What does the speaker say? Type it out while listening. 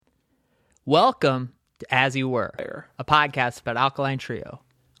Welcome to As You Were, a podcast about Alkaline Trio,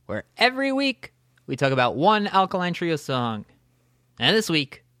 where every week we talk about one Alkaline Trio song. And this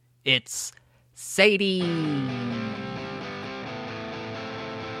week, it's Sadie.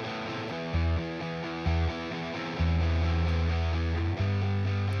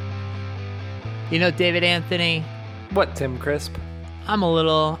 You know, David Anthony, What, Tim Crisp? I'm a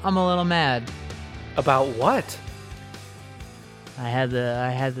little mad. About what? I had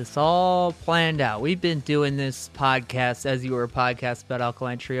this all planned out. We've been doing this podcast, As You Were, a podcast about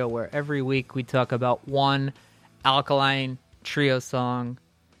Alkaline Trio, where every week we talk about one Alkaline Trio song.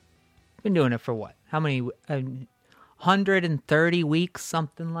 Been doing it for what? How many? 130 weeks,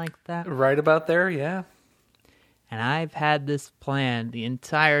 something like that. Right about there, yeah. And I've had this plan the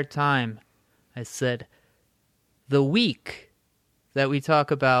entire time. I said, the week that we talk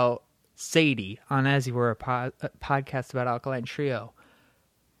about Sadie on As You Were, a podcast about Alkaline Trio,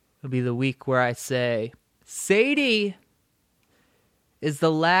 it'll be the week where I say, Sadie is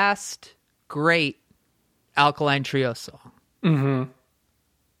the last great Alkaline Trio song. Mm-hmm.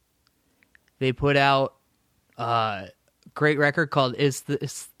 They put out a great record called Is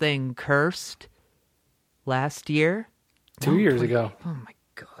This Thing Cursed last year. 2 years ago. Oh my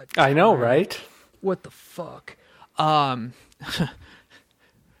God. I know, right? What the fuck?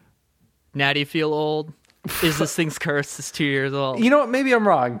 Now do you feel old? Is This Thing's Cursed? It's 2 years old. You know what? Maybe I'm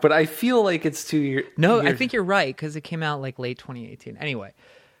wrong, but I feel like it's 2 years. No, I think you're right, because it came out like late 2018. Anyway,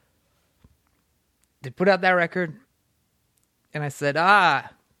 they put out that record, and I said,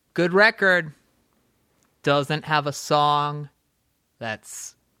 good record. Doesn't have a song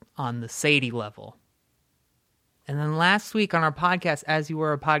that's on the Sadie level. And then last week on our podcast, As You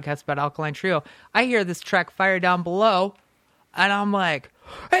Were, a podcast about Alkaline Trio, I hear this track, Fire Down Below, and I'm like,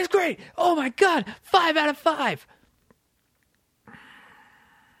 it's great. Oh my God, 5 out of 5.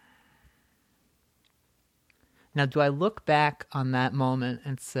 Now, do I look back on that moment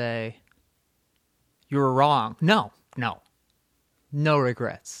and say, you were wrong? No. No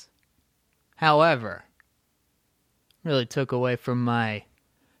regrets. However, really took away from my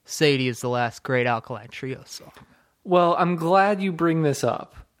Sadie is the last great Alkaline Trio song. Well, I'm glad you bring this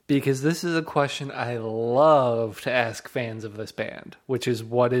up, because this is a question I love to ask fans of this band, which is,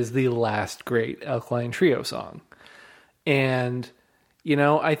 what is the last great Alkaline Trio song? And, you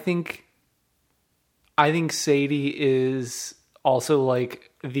know, I think Sadie is also like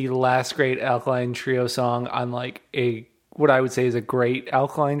the last great Alkaline Trio song on like what I would say is a great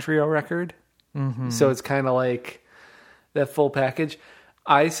Alkaline Trio record. Mm-hmm. So it's kind of like that full package.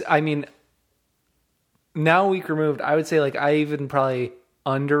 I mean, now a week removed, I would say like I even probably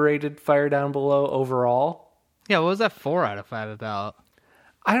underrated Fire Down Below overall. Yeah, what was that 4 out of 5 about?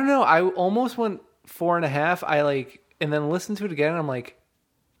 I don't know. I almost went 4.5. And then listened to it again, and I'm like,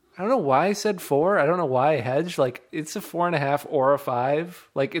 I don't know why I said 4. I don't know why I hedged. Like, it's a 4.5 or a 5.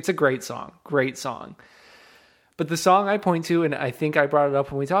 Like, it's a great song. Great song. But the song I point to, and I think I brought it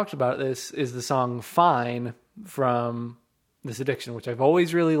up when we talked about this, is the song Fine from This Addiction, which I've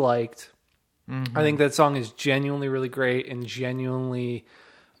always really liked. Mm-hmm. I think that song is genuinely really great and genuinely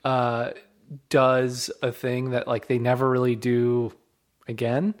does a thing that like they never really do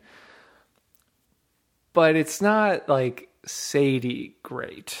again. But it's not like Sadie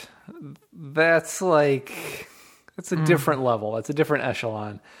great. That's a different level. That's a different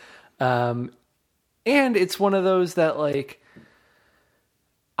echelon. And it's one of those that like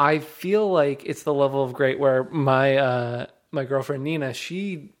I feel like it's the level of great where my girlfriend Nina,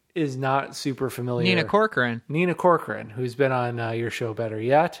 she is not super familiar. Nina Corcoran, who's been on your show Better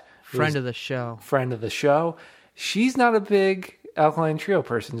Yet. Friend of the show. She's not a big Alkaline Trio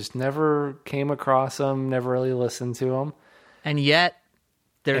person. Just never came across them, never really listened to them. And yet,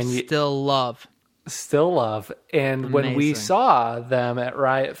 there's still love. Still love. And Amazing. When we saw them at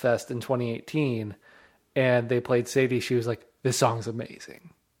Riot Fest in 2018, and they played Sadie, she was like, this song's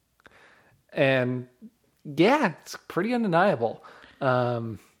amazing. And yeah, it's pretty undeniable.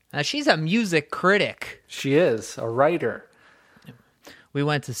 Now, she's a music critic. She is a writer. We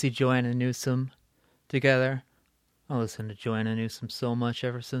went to see Joanna Newsom together. I listened to Joanna Newsom so much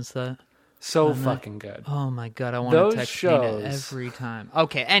ever since that. So fucking good. Oh my God, I want to text Nina every time.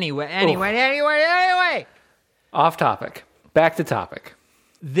 Okay, anyway. Off topic. Back to topic.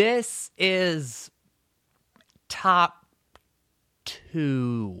 This is top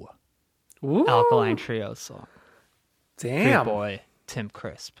 2 Alkaline Trio song. Damn. Good boy, Tim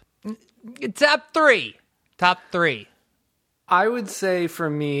Crisp. Top 3. I would say for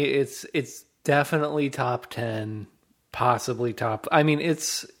me, it's definitely top 10, possibly top. I mean,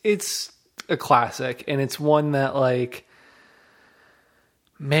 it's a classic, and it's one that, like,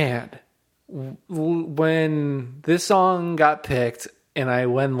 man, when this song got picked and I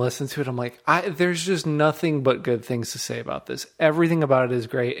went and listened to it, I'm like, there's just nothing but good things to say about this. Everything about it is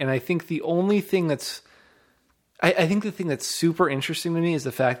great. And I think the only thing I think the thing that's super interesting to me is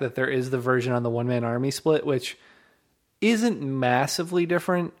the fact that there is the version on the One Man Army split, which isn't massively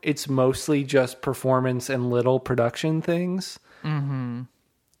different. It's mostly just performance and little production things. Mm-hmm.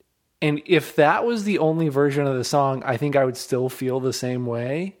 And if that was the only version of the song, I think I would still feel the same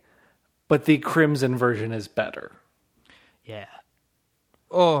way. But the Crimson version is better. Yeah.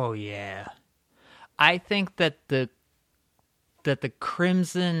 Oh, yeah. I think that the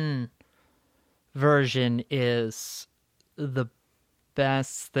Crimson version is the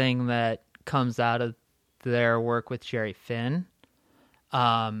best thing that comes out of their work with Jerry Finn.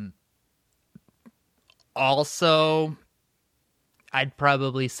 Also, I'd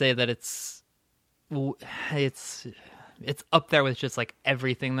probably say that it's up there with just like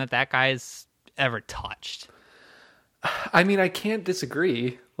everything that guy's ever touched. I mean, I can't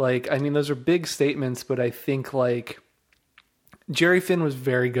disagree. Like, I mean, those are big statements, but I think like Jerry Finn was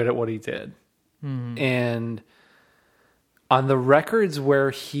very good at what he did. Mm-hmm. And on the records where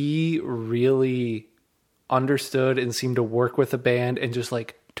he really understood and seemed to work with a band and just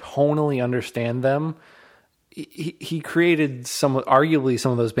like tonally understand them, he created arguably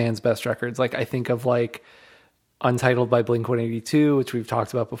some of those band's best records. Like I think of like Untitled by Blink-182, which we've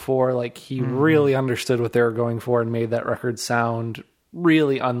talked about before. Like he really understood what they were going for and made that record sound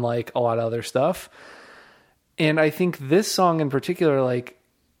really unlike a lot of other stuff. And I think this song in particular, like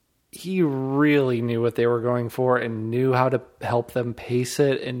he really knew what they were going for and knew how to help them pace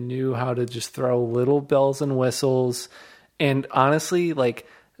it and knew how to just throw little bells and whistles. And honestly, like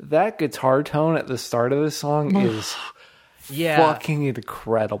that guitar tone at the start of the song is fucking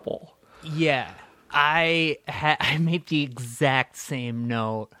incredible. Yeah. I made the exact same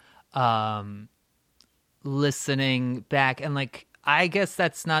note listening back. And like, I guess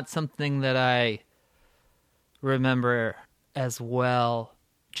that's not something that I remember as well,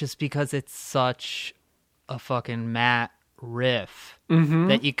 just because it's such a fucking Matt riff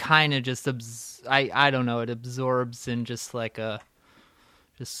that you kind of just I don't know, it absorbs in just like the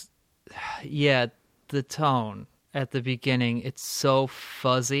tone at the beginning. It's so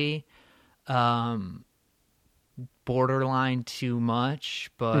fuzzy, borderline too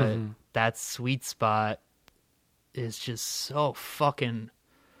much, but that sweet spot is just so fucking,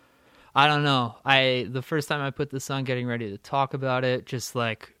 I don't know. The first time I put this on, getting ready to talk about it, just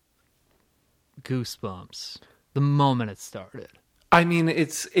like goosebumps the moment it started. I mean,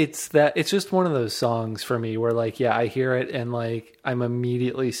 it's just one of those songs for me where like, yeah, I hear it and like I'm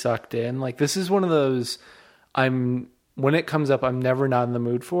immediately sucked in. Like this is one of those, when it comes up, I'm never not in the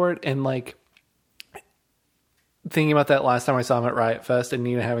mood for it. And like thinking about that last time I saw him at Riot Fest and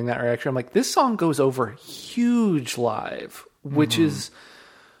Nina having that reaction, I'm like, this song goes over huge live, which is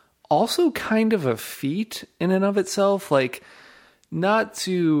also kind of a feat in and of itself. Like not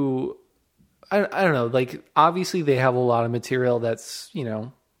to, I don't know, like obviously they have a lot of material that's, you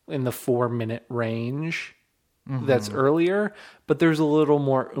know, in the 4-minute range that's earlier, but there's a little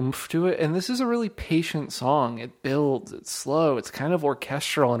more oomph to it. And this is a really patient song. It builds, it's slow, it's kind of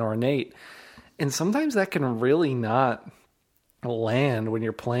orchestral and ornate. And sometimes that can really not land when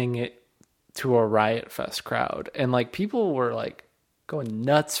you're playing it to a Riot Fest crowd. And like people were like going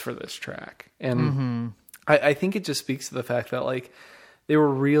nuts for this track. And I think it just speaks to the fact that like they were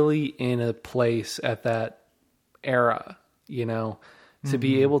really in a place at that era, you know, to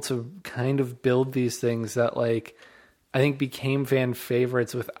be able to kind of build these things that like I think became fan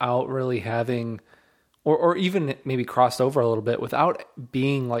favorites without really having, or even maybe crossed over a little bit without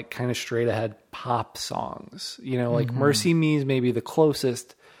being like kind of straight ahead pop songs, you know, like Mercy Me is maybe the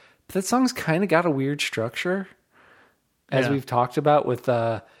closest, but that song's kind of got a weird structure, as we've talked about with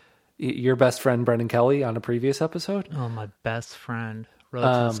your best friend Brendan Kelly on a previous episode. Oh, my best friend. Road to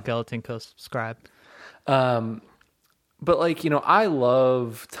the Skeleton Coast, subscribe. But like, you know, I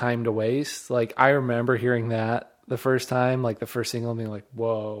love Time to Waste. Like I remember hearing that the first time, like the first single, being like,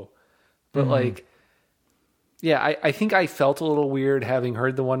 whoa. But like, yeah, I think I felt a little weird having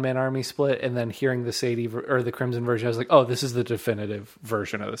heard the One Man Army split and then hearing the Sadie or the Crimson version. I was like, oh, this is the definitive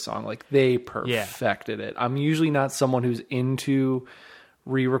version of the song. Like they perfected it. I'm usually not someone who's into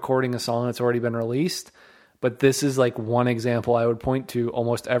re-recording a song that's already been released, but this is like one example I would point to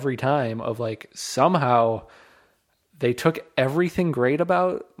almost every time of like somehow they took everything great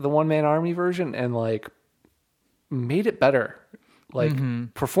about the One Man Army version and like made it better.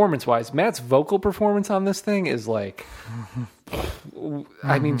 Like performance wise, Matt's vocal performance on this thing is like,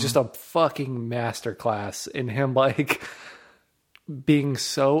 I mean, just a fucking masterclass in him, like being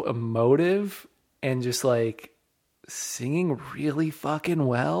so emotive and just like singing really fucking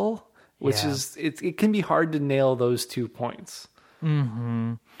well, which is it can be hard to nail those 2 points.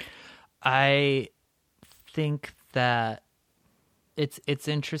 I think that it's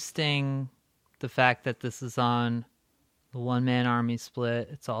interesting the fact that this is on the One Man Army Split.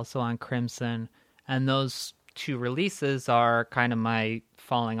 It's also on Crimson, and those 2 releases are kind of my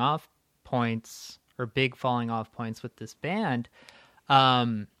falling off points, or big falling off points with this band.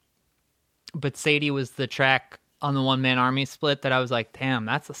 But Sadie was the track on the One Man Army Split that I was like, damn,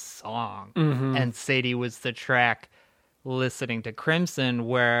 that's a song. And Sadie was the track listening to Crimson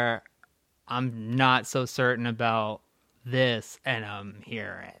where I'm not so certain about this, and I'm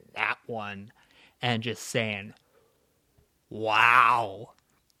hearing that one and just saying, wow.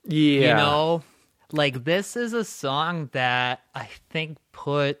 Yeah. You know, like this is a song that I think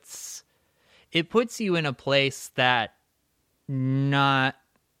puts you in a place that I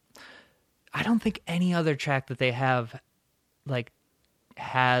don't think any other track that they have like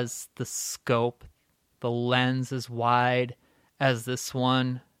has the scope, the lens as wide as this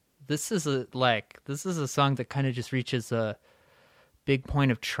one. This is a song that kind of just reaches a big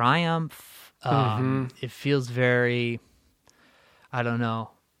point of triumph. It feels very, I don't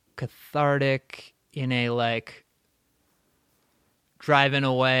know, cathartic in a like driving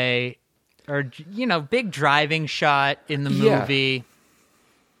away, or big driving shot in the movie.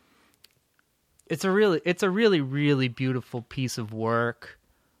 It's a really, really beautiful piece of work.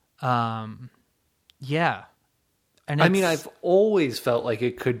 Yeah. And I mean, I've always felt like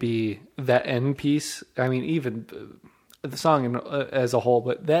it could be that end piece. I mean, even the song as a whole,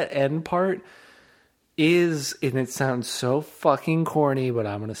 but that end part is, and it sounds so fucking corny, but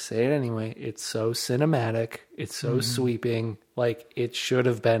I'm going to say it anyway. It's so cinematic. It's so sweeping. Like, it should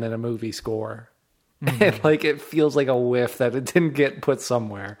have been in a movie score. And, like, it feels like a whiff that it didn't get put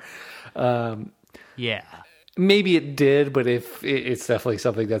somewhere. Yeah. Maybe it did, but if it's definitely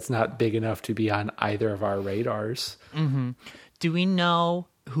something that's not big enough to be on either of our radars. Do we know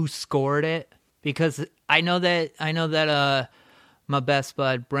who scored it? Because I know that my best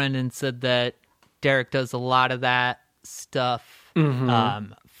bud Brendan said that Derek does a lot of that stuff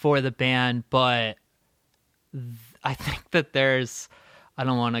for the band, but I think that I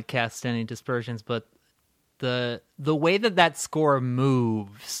don't want to cast any dispersions, but the way that score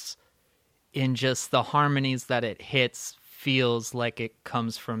moves in just the harmonies that it hits feels like it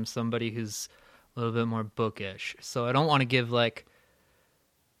comes from somebody who's a little bit more bookish. So I don't want to give like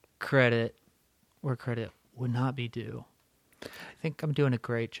credit where credit would not be due. I think I'm doing a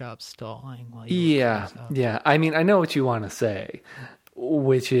great job stalling while you Yeah. I mean, I know what you want to say,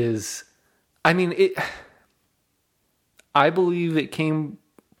 which is, I mean, I believe it came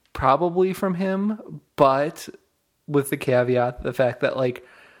probably from him, but with the caveat, the fact that like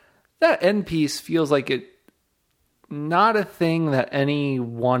that end piece feels like it, not a thing that any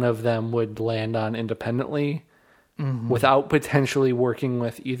one of them would land on independently without potentially working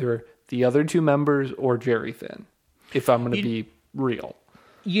with either the other 2 members or Jerry Finn, if I'm going to be real.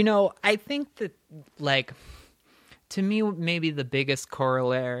 I think that, like, to me, maybe the biggest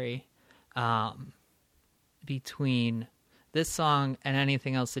corollary between this song and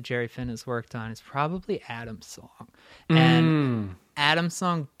anything else that Jerry Finn has worked on is probably Adam's song. And Adam's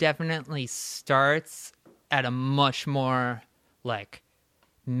song definitely starts at a much more, like,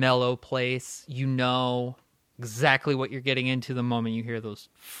 mellow place. You know exactly what you're getting into the moment you hear those,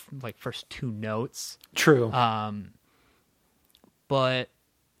 like, first 2 notes. True. But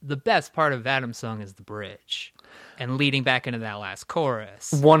the best part of Adam's song is the bridge and leading back into that last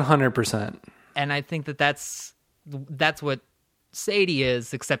chorus. 100%. And I think that's what Sadie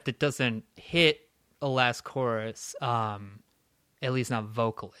is, except it doesn't hit a last chorus, at least not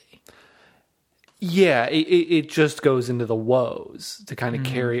vocally. Yeah, it just goes into the woes to kind of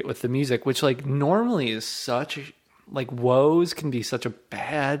carry it with the music, which like normally is such, like, woes can be such a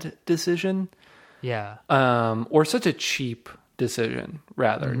bad decision. Yeah. Or such a cheap decision,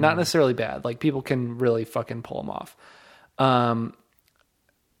 rather. Not necessarily bad. Like, people can really fucking pull them off.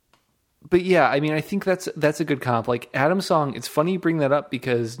 But yeah, I mean, I think that's a good comp. Like, Adam's song, it's funny you bring that up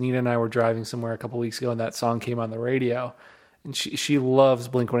because Nina and I were driving somewhere a couple weeks ago and that song came on the radio. And she loves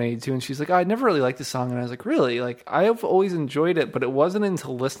Blink-182, and she's like, oh, I never really liked this song. And I was like, really? Like, I've always enjoyed it, but it wasn't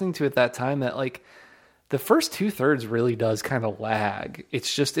until listening to it that time that, like, the first 2/3 really does kind of lag.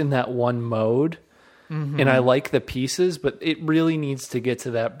 It's just in that one mode. And I like the pieces, but it really needs to get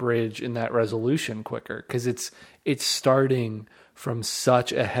to that bridge and that resolution quicker because it's starting from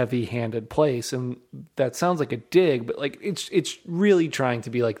such a heavy-handed place. And that sounds like a dig, but like it's really trying to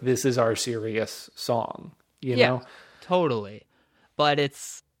be like, this is our serious song, you know? Totally. but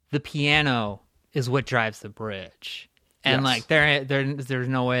it's the piano is what drives the bridge. And Yes. like there's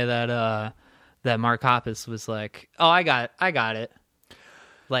no way that that Mark Hoppus was like, "Oh, I got it."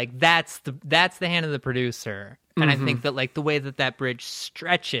 Like that's the hand of the producer. And I think that like the way that bridge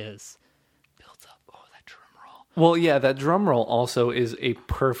stretches builds up. Oh, that drum roll. Well, yeah, that drum roll also is a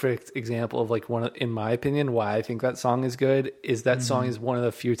perfect example of like in my opinion, why I think that song is good. Is that song is one of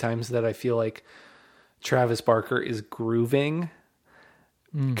the few times that I feel like Travis Barker is grooving.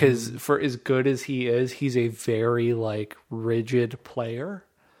 Because for as good as he is, he's a very like rigid player.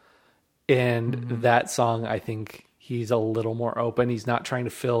 And that song, I think he's a little more open. He's not trying to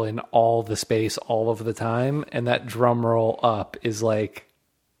fill in all the space all of the time. And that drum roll up is like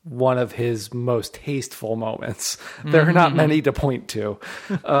one of his most tasteful moments. There are not many to point to.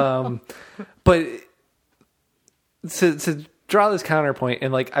 But to draw this counterpoint,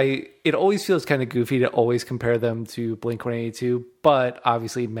 and like it always feels kind of goofy to always compare them to Blink-182, but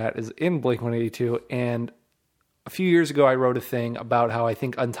obviously Matt is in Blink-182, and a few years ago I wrote a thing about how I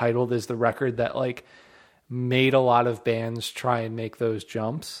think Untitled is the record that like made a lot of bands try and make those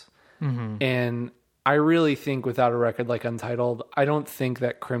jumps. And I really think without a record like Untitled, I don't think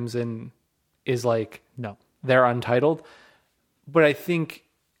that Crimson is like they're Untitled, but I think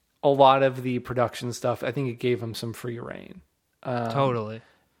a lot of the production stuff, I think it gave them some free reign. Totally.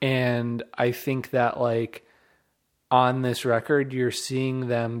 And I think that like on this record, you're seeing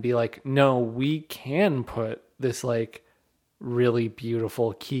them be like, no, we can put this like really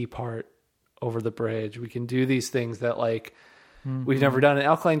beautiful key part over the bridge. We can do these things that like we've never done. And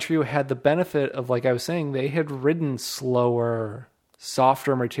Alkaline Trio had the benefit of, like I was saying, they had written slower,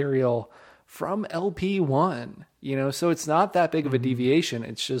 softer material from LP1, you know, so it's not that big of a deviation.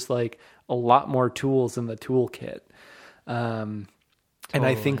 It's just like a lot more tools in the toolkit. And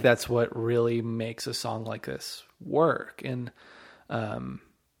I think that's what really makes a song like this work. And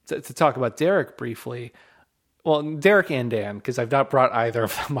to talk about Derek briefly, well, Derek and Dan, because I've not brought either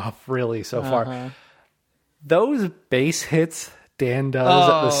of them up really so far. Those bass hits Dan does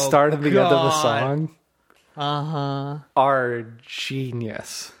at the start and the end of the song are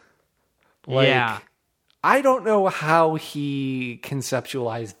genius. Like, I don't know how he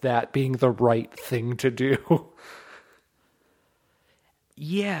conceptualized that being the right thing to do.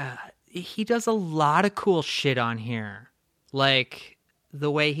 Yeah, he does a lot of cool shit on here. Like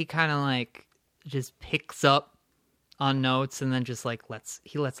the way he kind of like just picks up on notes and then just like lets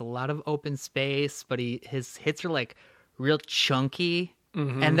a lot of open space, but his hits are like real chunky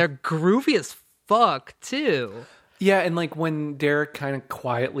and they're groovy as fuck too. Yeah, and like when Derek kind of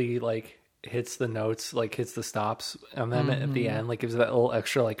quietly like hits the notes, like hits the stops, and then at the end like gives that little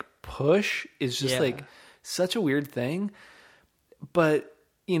extra like push is just like such a weird thing. But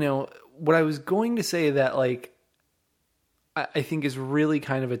you know what I was going to say that like I think is really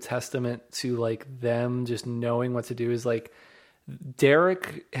kind of a testament to like them just knowing what to do is like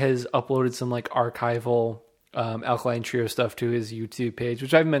Derek has uploaded some like archival Alkaline Trio stuff to his YouTube page,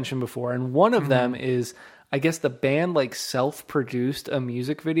 which I've mentioned before. And one of them is, I guess the band like self-produced a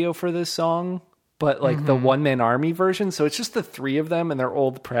music video for this song, but like the one-man army version. So it's just the three of them in their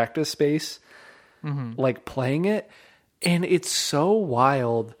old practice space, like playing it. And it's so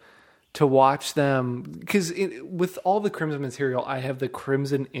wild to watch them, because with all the Crimson material, I have the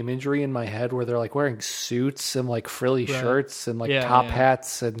Crimson imagery in my head where they're like wearing suits and like frilly shirts and like top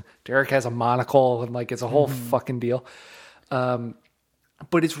hats, and Derek has a monocle and like it's a whole fucking deal. But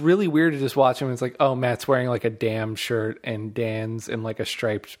it's really weird to just watch him. It's like, oh, Matt's wearing like a Damn shirt and Dan's in like a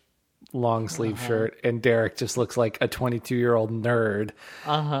striped long sleeve shirt, and Derek just looks like a 22-year-old nerd.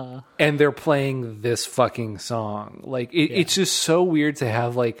 And they're playing this fucking song. Like it's just so weird to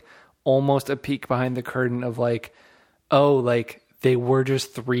have like almost a peek behind the curtain of like, oh, like they were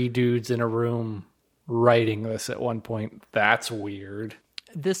just three dudes in a room writing this at one point. That's weird.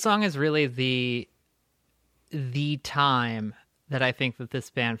 This song is really the time that I think that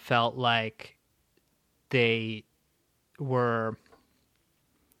this band felt like they were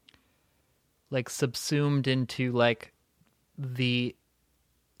like subsumed into like the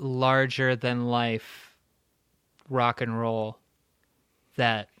larger than life rock and roll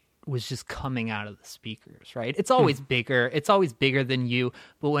that was just coming out of the speakers, right? It's always bigger. It's always bigger than you.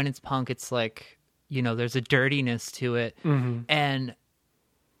 But when it's punk, it's like, you know, there's a dirtiness to it. And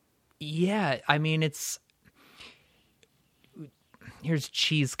yeah, I mean, here's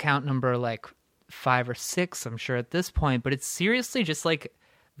cheese count number like 5 or 6, I'm sure at this point, but it's seriously just like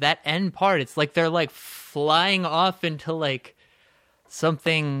that end part. It's like they're like flying off into like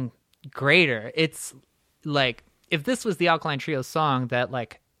something greater. It's like, if this was the Alkaline Trio song that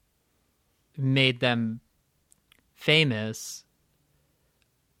like made them famous,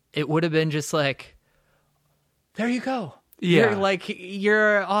 it would have been just like, there you go. Yeah.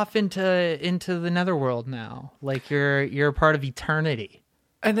 You're off into the netherworld now. Like you're a part of eternity.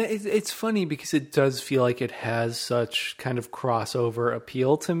 And it's funny because it does feel like it has such kind of crossover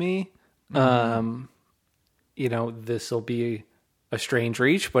appeal to me. This will be a strange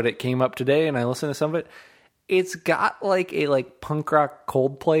reach, but it came up today and I listened to some of it. It's got like a punk rock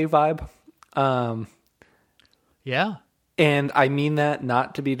Coldplay vibe. Yeah. And I mean that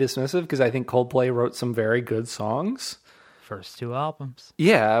not to be dismissive because I think Coldplay wrote some very good songs. First 2 albums.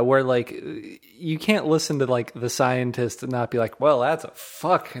 Yeah, where like you can't listen to like The Scientist and not be like, well, that's a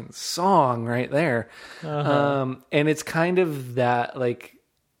fucking song right there. And it's kind of that like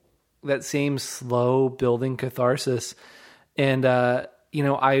that same slow building catharsis. And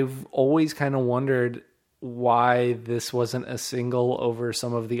I've always kind of wondered why this wasn't a single over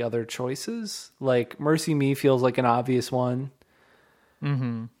some of the other choices. Like Mercy Me feels like an obvious one.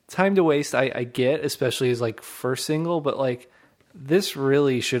 Mm-hmm. Time to Waste I get, especially as like first single, but like this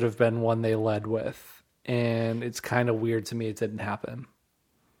really should have been one they led with, and it's kind of weird to me it didn't happen.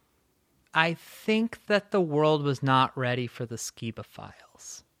 I think that the world was not ready for the Skiba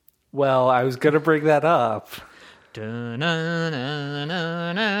Files. Well, I was gonna bring that up.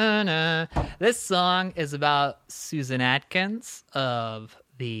 This song is about Susan Atkins of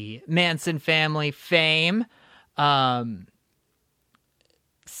the Manson family fame.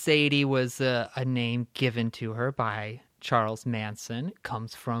 Sadie was a name given to her by Charles Manson. It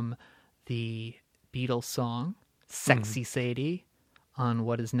comes from the Beatles song Sexy Sadie on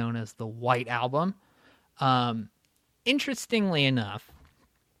what is known as the White Album. Interestingly enough,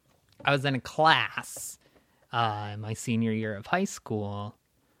 I was in a class in my senior year of high school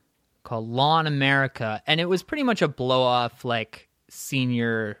called Law in America, and it was pretty much a blow-off like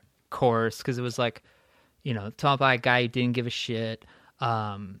senior course because it was like, taught by a guy who didn't give a shit.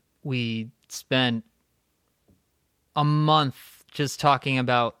 We spent a month just talking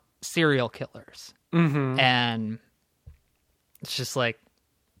about serial killers. Mm-hmm. And it's just like,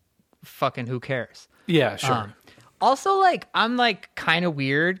 fucking who cares? Yeah, sure. Also, like, I'm like kind of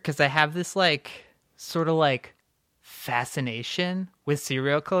weird because I have this like sort of like fascination with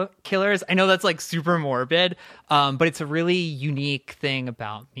serial killers. I know that's like super morbid, but it's a really unique thing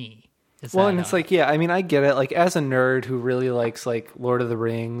about me. It's like, yeah, I mean, I get it. Like, as a nerd who really likes like Lord of the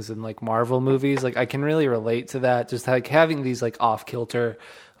Rings and like Marvel movies, like I can really relate to that. Just like having these like off kilter,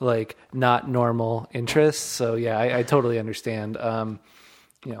 like not normal interests. So yeah, I totally understand.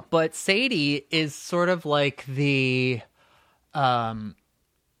 But Sadie is sort of like the, kind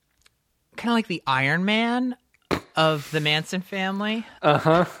of like the Iron Man of the Manson family.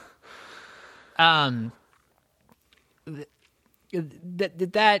 Uh-huh.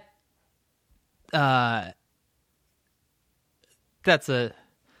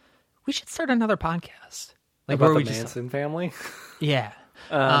 We should start another podcast. Like about where the Manson family. Yeah.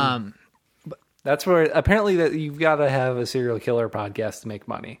 That's where apparently that you've got to have a serial killer podcast to make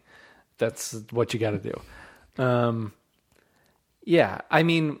money. That's what you got to do. Yeah, I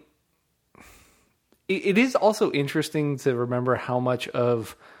mean, it is also interesting to remember how much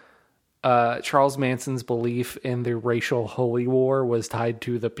of Charles Manson's belief in the racial holy war was tied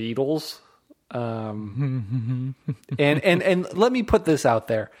to the Beatles. And let me put this out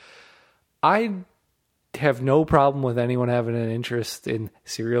there. I have no problem with anyone having an interest in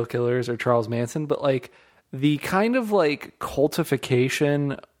serial killers or Charles Manson, but like the kind of like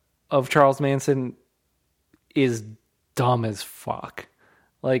cultification of Charles Manson is dumb as fuck.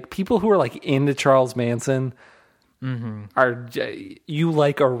 Like people who are like into Charles Manson are you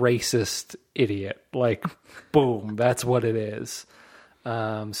like a racist idiot. Like boom, that's what it is.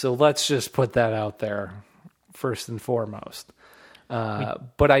 So let's just put that out there first and foremost.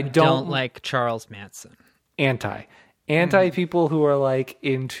 But I don't like Charles Manson. Anti people who are like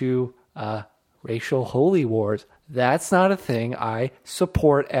into racial holy wars. That's not a thing I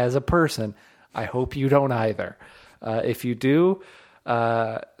support as a person. I hope you don't either. If you do,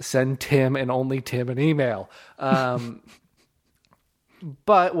 send Tim and only Tim an email.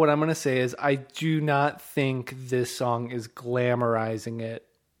 But what I'm going to say is I do not think this song is glamorizing it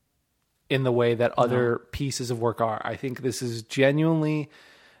in the way that other pieces of work are. I think this is genuinely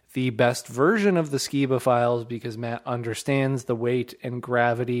the best version of the Skiba Files because Matt understands the weight and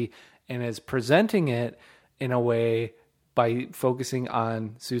gravity and is presenting it in a way by focusing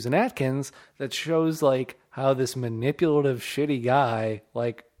on Susan Atkins that shows like how this manipulative shitty guy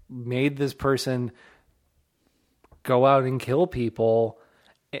like made this person go out and kill people,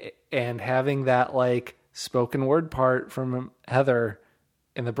 and having that like spoken word part from Heather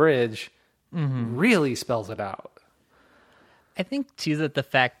in the bridge really spells it out. I think too that the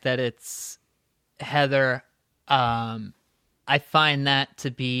fact that it's Heather, I find that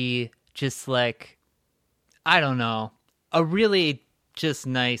to be just like, I don't know, a really just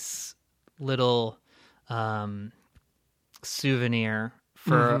nice little souvenir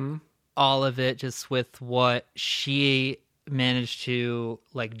for all of it, just with what she managed to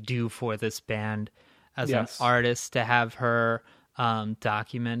like do for this band as an artist. To have her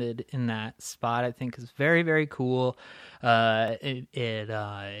documented in that spot, I think is very, very cool.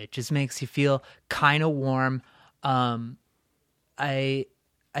 It just makes you feel kind of warm. I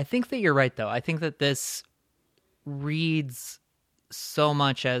think that you're right, though. I think that this reads so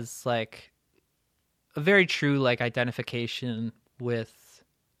much as like a very true like identification with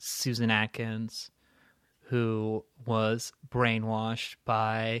Susan Atkins, who was brainwashed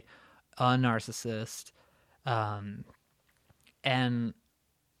by a narcissist. And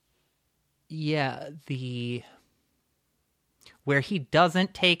yeah, where he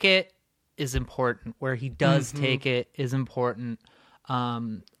doesn't take it is important. Where he does take it is important.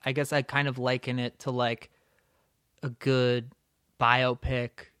 I guess I kind of liken it to like a good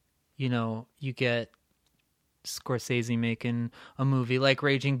biopic. You know, you get Scorsese making a movie like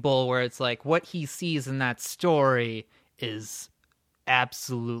Raging Bull, where it's like what he sees in that story is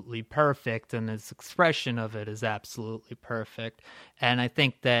absolutely perfect, and his expression of it is absolutely perfect. And I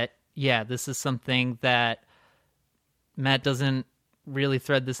think that, yeah, this is something that Matt doesn't really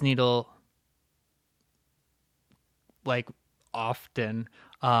thread this needle like often,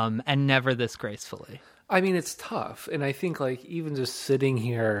 and never this gracefully. I mean, it's tough. And I think like even just sitting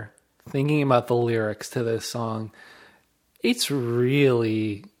here thinking about the lyrics to this song, it's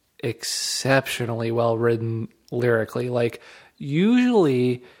really exceptionally well written lyrically. Like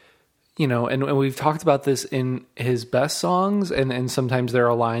usually, you know, and we've talked about this in his best songs, and sometimes there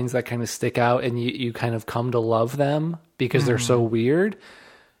are lines that kind of stick out and you kind of come to love them because they're so weird.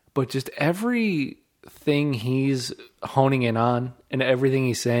 But just everything he's honing in on and everything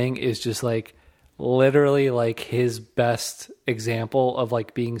he's saying is just like literally like his best example of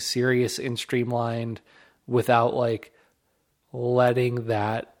like being serious and streamlined without like letting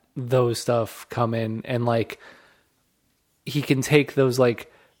those stuff come in. And like he can take those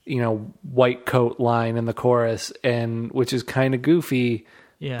like, you know, white coat line in the chorus, and which is kind of goofy,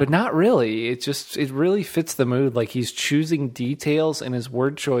 but not really. It really fits the mood. Like he's choosing details, and his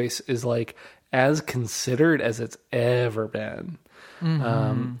word choice is like as considered as it's ever been.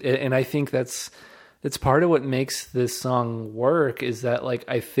 And I think that's part of what makes this song work, is that like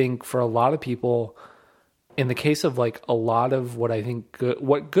I think for a lot of people, in the case of like a lot of what I think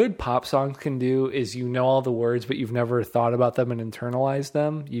what good pop songs can do is, you know, all the words, but you've never thought about them and internalized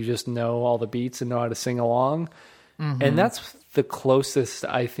them. You just know all the beats and know how to sing along. And that's the closest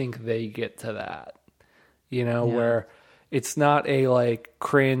I think they get to that, you know, where it's not a like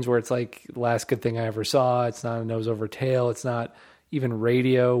cringe where it's like last good thing I ever saw. It's not a nose over tail. It's not even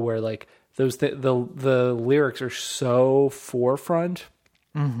radio where like the lyrics are so forefront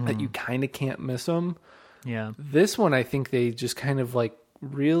that you kind of can't miss them. Yeah. This one, I think they just kind of like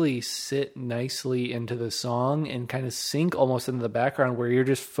really sit nicely into the song and kind of sink almost into the background, where you're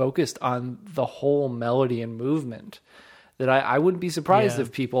just focused on the whole melody and movement. That I wouldn't be surprised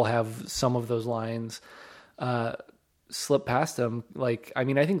if people have some of those lines slip past them. Like, I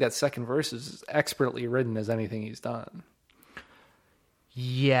mean, I think that second verse is as expertly written as anything he's done.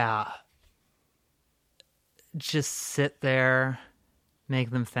 Yeah. Just sit there, make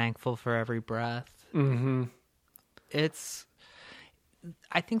them thankful for every breath. I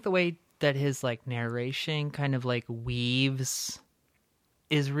think the way that his like narration kind of like weaves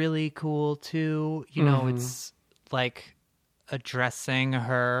is really cool too. You know, it's like addressing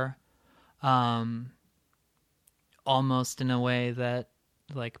her almost in a way that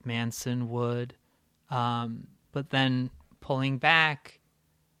like Manson would, but then pulling back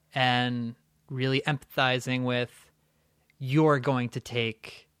and really empathizing with, you're going to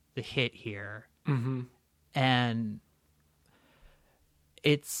take the hit here. And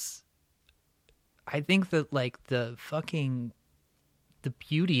I think that like the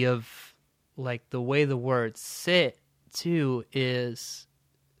beauty of like the way the words sit too is,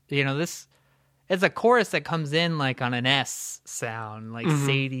 you know, this is a chorus that comes in like on an S sound, like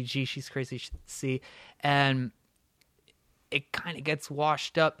Sadie G, she's crazy C, and it kind of gets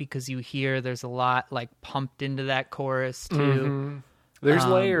washed up because you hear there's a lot like pumped into that chorus too. There's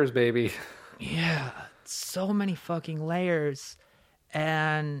layers, baby. Yeah, so many fucking layers,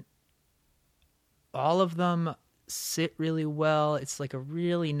 and all of them sit really well. It's like a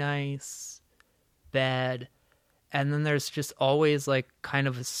really nice bed, and then there's just always like kind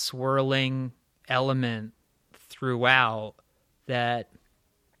of a swirling element throughout that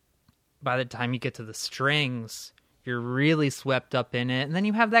by the time you get to the strings, you're really swept up in it. And then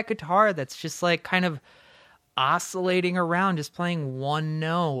you have that guitar that's just like kind of oscillating around, just playing one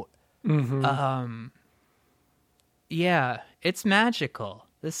note. Yeah, it's magical.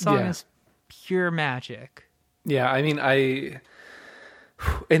 This song is pure magic. Yeah, I mean, and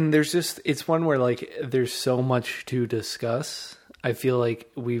it's one where like there's so much to discuss. I feel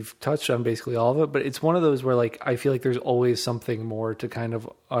like we've touched on basically all of it, but it's one of those where like I feel like there's always something more to kind of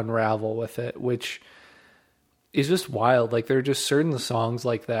unravel with it, which is just wild. Like there are just certain songs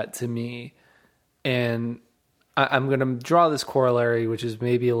like that to me, and I'm going to draw this corollary, which is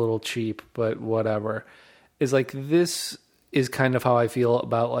maybe a little cheap, but whatever. Is like this is kind of how I feel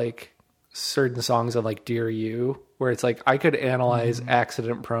about like certain songs of like Dear You, where it's like I could analyze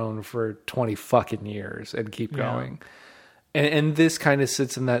Accident Prone for 20 fucking years and keep going. And this kind of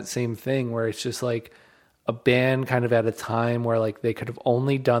sits in that same thing where it's just like a band kind of at a time where like they could have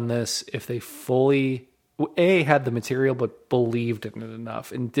only done this if they fully had the material but believed in it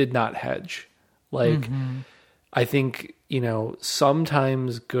enough and did not hedge. Like I think,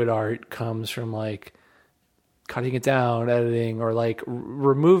 sometimes good art comes from like cutting it down, editing, or like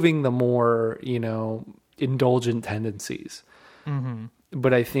removing the more, indulgent tendencies.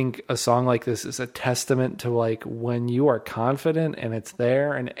 But I think a song like this is a testament to like when you are confident and it's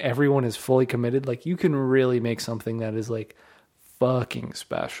there and everyone is fully committed, like you can really make something that is like fucking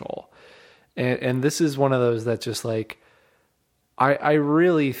special. And this is one of those that just like, I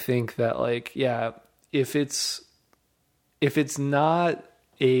really think that like, yeah, if it's not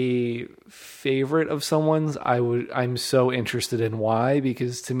a favorite of someone's, I'm so interested in why,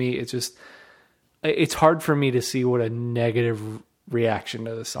 because to me, it's hard for me to see what a negative reaction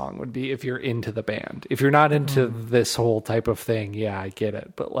to the song would be if you're into the band. If you're not into this whole type of thing, yeah, I get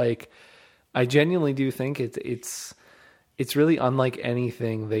it. But like, I genuinely do think it's really unlike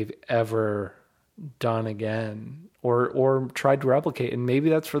anything they've ever done again or tried to replicate. And maybe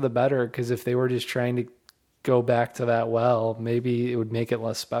that's for the better, because if they were just trying to go back to that well, maybe it would make it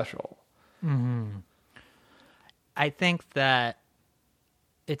less special. I think that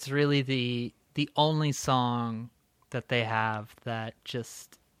it's really the only song that they have that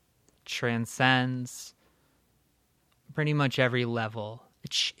just transcends pretty much every level.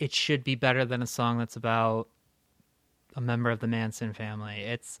 It should be better than a song that's about a member of the Manson family.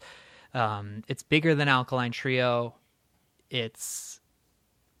 It's bigger than Alkaline Trio. It's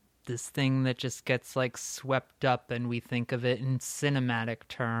this thing that just gets like swept up and we think of it in cinematic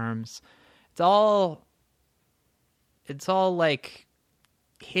terms. It's all like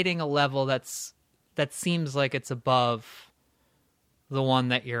hitting a level that seems like it's above the one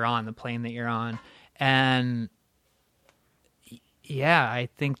that you're on, the plane that you're on. And yeah, I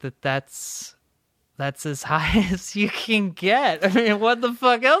think that's as high as you can get. I mean, what the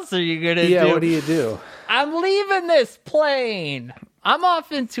fuck else are you going to do? Yeah, what do you do? I'm leaving this plane. I'm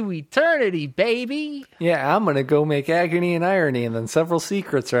off into eternity, baby. Yeah, I'm going to go make Agony and Irony and then Several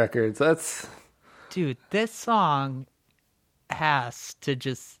Secrets records. Dude, this song has to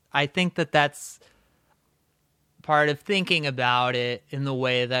just... I think that's part of thinking about it in the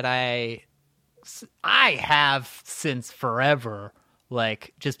way that I have since forever.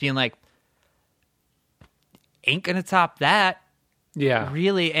 Like, just being like, ain't gonna top that. Yeah.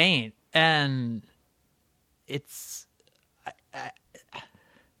 Really ain't. And it's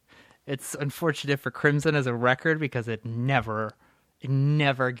unfortunate for Crimson as a record because it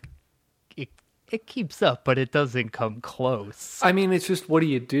keeps up, but it doesn't come close. I mean, it's just, what do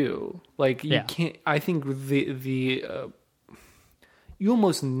you do? Like, you can't, I think you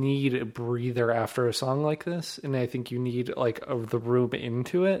almost need a breather after a song like this. And I think you need like the room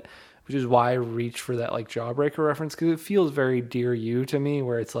into it, which is why I reached for that like Jawbreaker reference. Cause it feels very Dear You to me,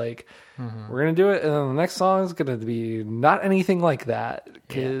 where it's like, we're going to do it. And then the next song is going to be not anything like that.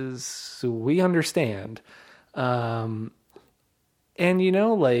 Cause we understand. And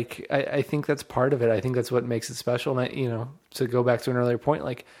like, I think that's part of it. I think that's what makes it special. And to go back to an earlier point,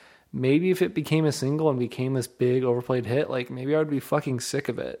 like maybe if it became a single and became this big overplayed hit, like maybe I would be fucking sick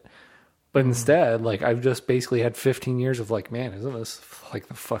of it. But instead, like I've just basically had 15 years of like, man, isn't this like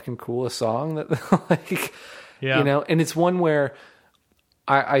the fucking coolest song that like, and it's one where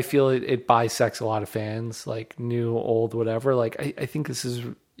I feel it bisects a lot of fans, like new, old, whatever. Like I think this is,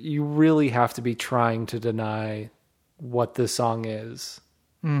 you really have to be trying to deny what this song is,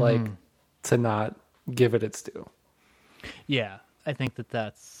 like to not give it its due. Yeah, I think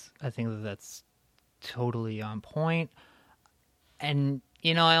that's totally on point. And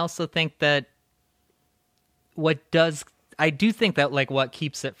I also think that I do think that like what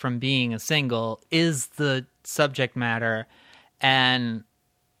keeps it from being a single is the subject matter And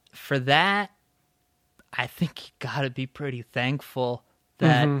for that, I think you got to be pretty thankful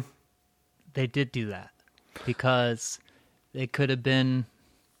that they did do that, because it could have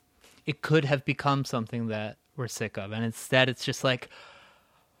become something that we're sick of. And instead it's just like,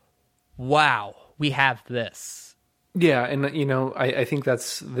 wow, we have this. Yeah, and I think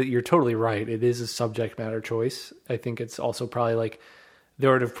that you're totally right. It is a subject matter choice. I think it's also probably like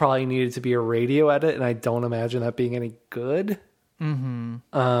there would have probably needed to be a radio edit, and I don't imagine that being any good.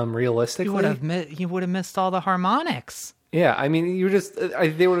 Realistically, You would have missed all the harmonics. Yeah, I mean,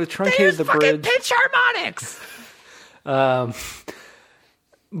 they would have truncated the bridge. Pitch harmonics.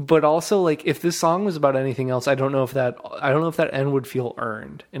 But also, like, if this song was about anything else, I don't know if that end would feel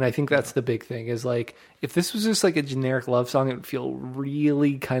earned. And I think that's the big thing, is like, if this was just like a generic love song, it would feel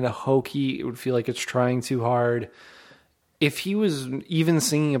really kind of hokey. It would feel like it's trying too hard. If he was even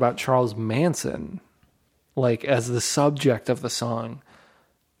singing about Charles Manson, like, as the subject of the song,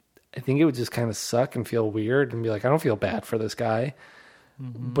 I think it would just kind of suck and feel weird and be like, I don't feel bad for this guy.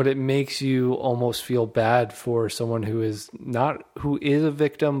 But it makes you almost feel bad for someone who is a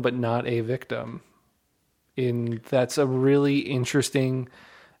victim, but not a victim. And that's a really interesting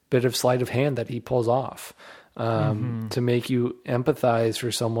bit of sleight of hand that he pulls off, to make you empathize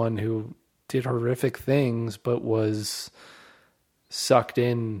for someone who did horrific things, but was sucked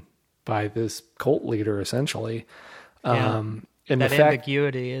in by this cult leader, essentially. And that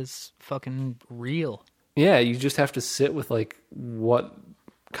ambiguity is fucking real. Yeah, you just have to sit with like what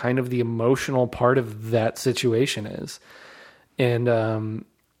kind of the emotional part of that situation is. And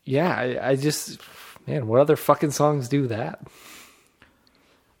I just, man, what other fucking songs do that?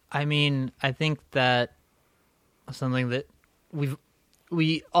 I mean, I think that something that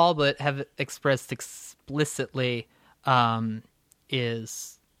we all but have expressed explicitly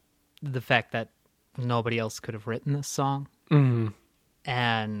is the fact that nobody else could have written this song.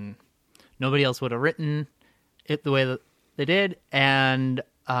 And nobody else would have written it the way that they did, and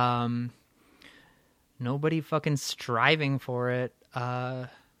nobody fucking striving for it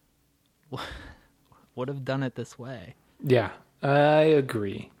would have done it this way. Yeah, I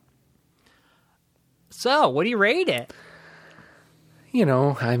agree. So, what do you rate it?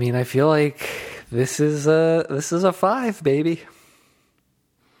 I mean, I feel like this is a 5, baby.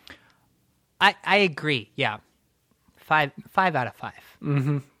 I agree. Yeah, 5 out of 5.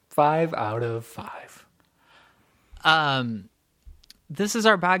 5 out of 5. This is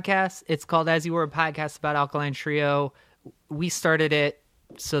our podcast. It's called As You Were, a podcast about Alkaline Trio. We started it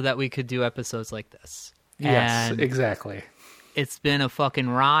so that we could do episodes like this. Yes, exactly. It's been a fucking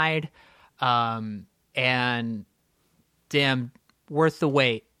ride. And damn, worth the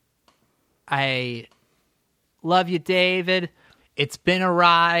wait. I love you, David. It's been a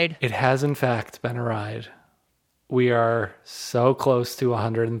ride. It has, in fact, been a ride. We are so close to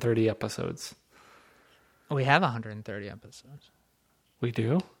 130 episodes. We have 130 episodes. We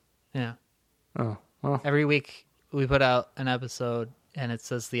do? Yeah. Oh, well. Every week we put out an episode and it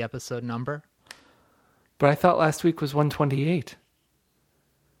says the episode number. But I thought last week was 128.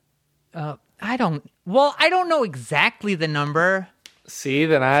 I don't know exactly the number. See,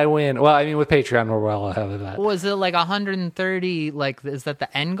 then I win. Well, I mean, with Patreon, we're well ahead of that. Was it like 130? Like, is that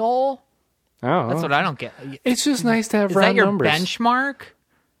the end goal? Oh, that's what I don't get. It's just nice to have round numbers. Is that your benchmark?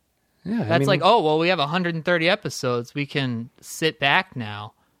 Yeah, that's like, oh, well, we have 130 episodes. We can sit back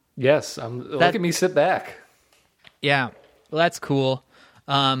now. Yes, look at me sit back. Yeah, well, that's cool.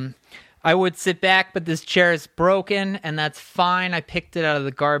 I would sit back, but this chair is broken, and that's fine. I picked it out of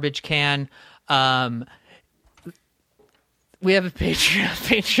the garbage can. We have a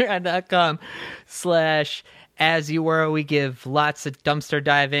Patreon, patreon.com/asyouwere. We give lots of dumpster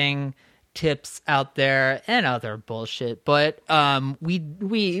diving tips out there and other bullshit. But we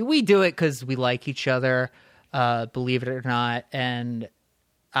do it because we like each other, believe it or not. And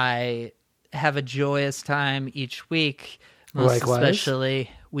I have a joyous time each week, most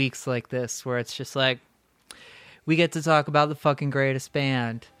especially weeks like this, where it's just like we get to talk about the fucking greatest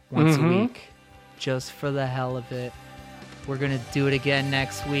band once a week, just for the hell of it. We're going to do it again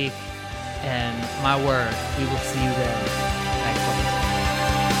next week, and my word, we will see you then.